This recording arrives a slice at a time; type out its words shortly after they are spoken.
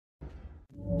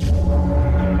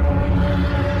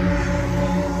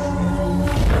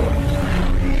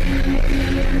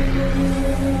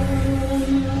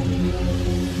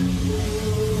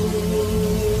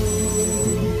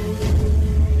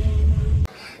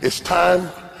It's time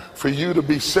for you to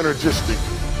be synergistic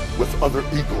with other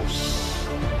eagles.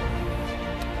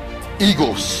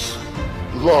 Eagles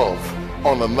love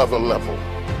on another level.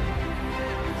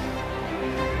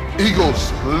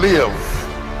 Eagles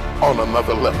live on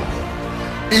another level.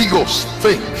 Eagles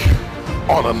think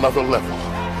on another level.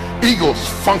 Eagles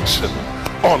function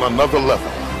on another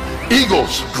level.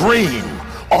 Eagles dream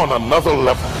on another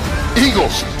level.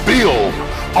 Eagles build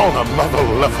on another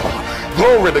level.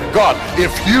 Glory to God.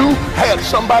 If you had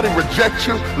somebody reject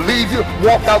you, leave you,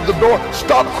 walk out the door,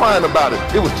 stop crying about it.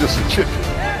 It was just a chicken.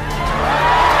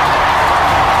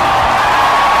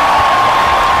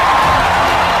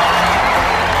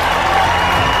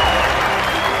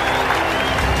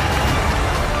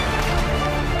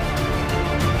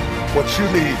 What you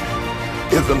need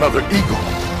is another eagle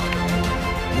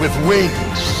with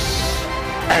wings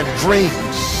and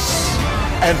dreams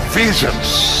and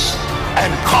visions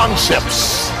and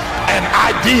concepts and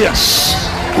ideas,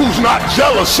 who's not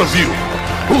jealous of you,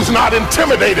 who's not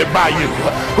intimidated by you,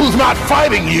 who's not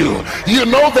fighting you. You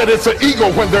know that it's an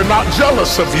eagle when they're not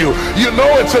jealous of you. You know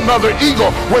it's another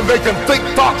eagle when they can think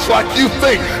thoughts like you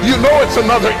think. You know it's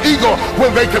another eagle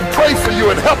when they can pray for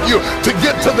you and help you to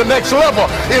get to the next level.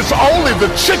 It's only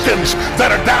the chickens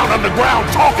that are down on the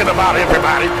ground talking about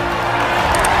everybody.